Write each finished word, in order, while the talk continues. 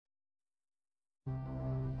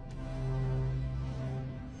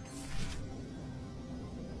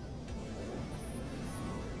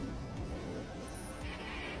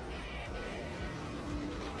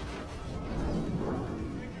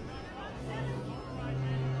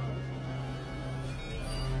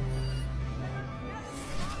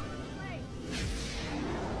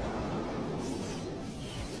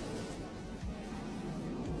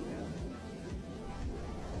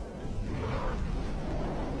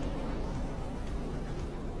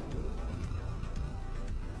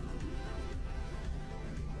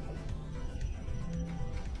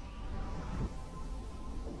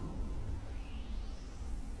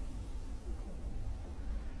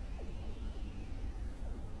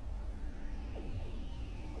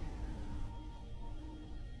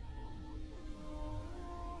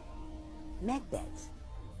Medbeds,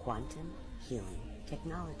 Quantum Healing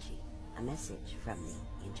Technology, a message from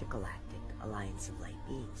the Intergalactic Alliance of Light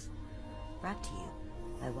Beings, brought to you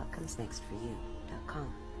by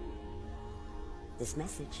WhatComesNextForYou.com. This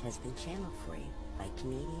message has been channeled for you by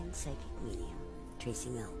Canadian psychic medium Tracy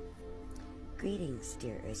Mill. Greetings,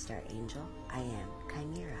 dear Earth Star Angel. I am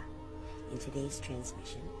Chimera. In today's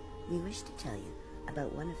transmission, we wish to tell you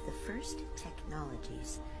about one of the first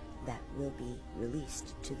technologies that will be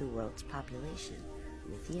released to the world's population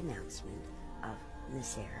with the announcement of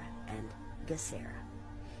Nicera and Gacera.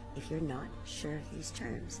 If you're not sure of these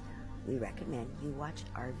terms, we recommend you watch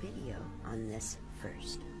our video on this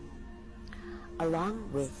first. Along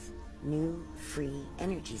with new free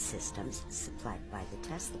energy systems supplied by the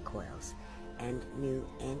Tesla coils and new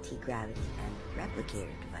anti-gravity and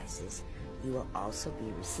replicator devices, you will also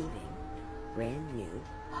be receiving brand new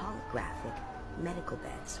holographic medical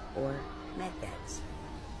beds or medbeds.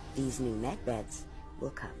 These new medbeds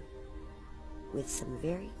will come with some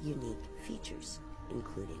very unique features,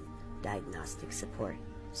 including diagnostic support,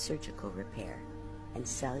 surgical repair, and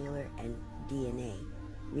cellular and DNA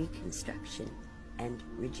reconstruction and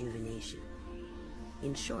rejuvenation.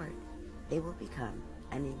 In short, they will become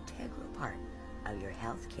an integral part of your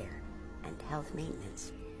health care and health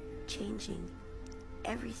maintenance, changing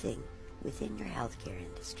everything within your healthcare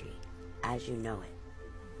industry as you know it.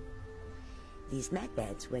 These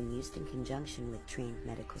medbeds, when used in conjunction with trained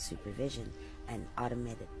medical supervision and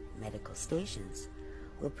automated medical stations,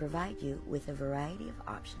 will provide you with a variety of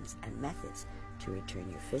options and methods to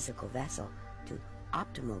return your physical vessel to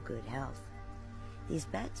optimal good health. These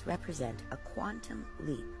beds represent a quantum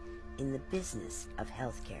leap in the business of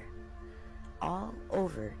healthcare all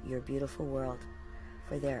over your beautiful world,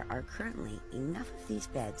 for there are currently enough of these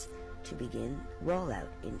beds to begin rollout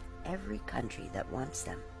in every country that wants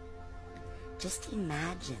them. Just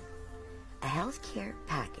imagine a healthcare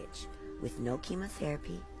package with no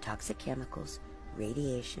chemotherapy, toxic chemicals,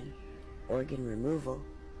 radiation, organ removal,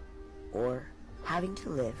 or having to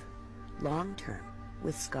live long-term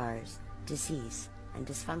with scars, disease, and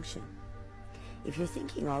dysfunction. If you're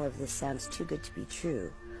thinking all of this sounds too good to be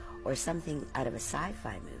true, or something out of a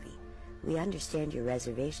sci-fi movie, we understand your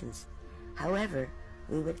reservations. However,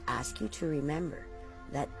 we would ask you to remember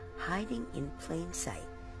that hiding in plain sight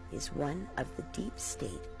is one of the deep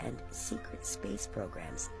state and secret space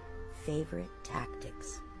program's favorite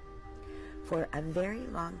tactics. For a very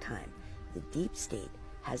long time, the deep state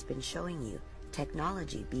has been showing you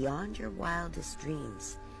technology beyond your wildest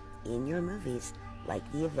dreams in your movies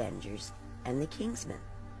like The Avengers and The Kingsman.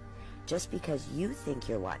 Just because you think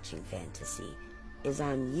you're watching fantasy is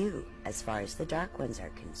on you as far as the Dark Ones are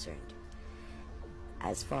concerned.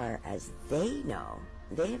 As far as they know,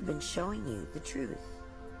 they have been showing you the truth.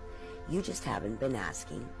 You just haven't been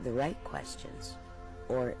asking the right questions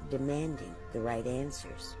or demanding the right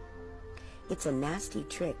answers. It's a nasty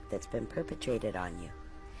trick that's been perpetrated on you,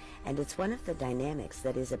 and it's one of the dynamics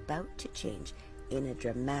that is about to change in a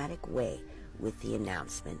dramatic way with the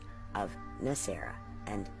announcement of Nicera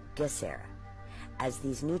and Gacera, as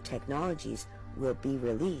these new technologies will be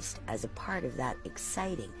released as a part of that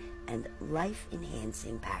exciting and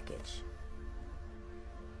life-enhancing package.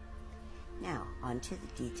 Now, on to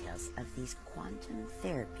the details of these quantum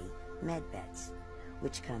therapy medbeds,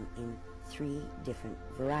 which come in 3 different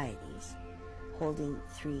varieties, holding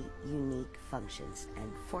 3 unique functions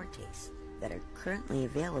and fortes that are currently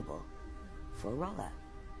available for rollout.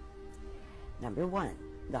 Number 1,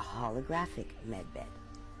 the holographic medbed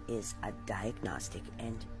is a diagnostic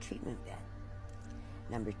and treatment bed.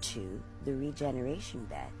 Number 2, the regeneration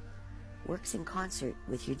bed works in concert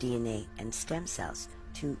with your DNA and stem cells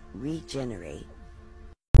to regenerate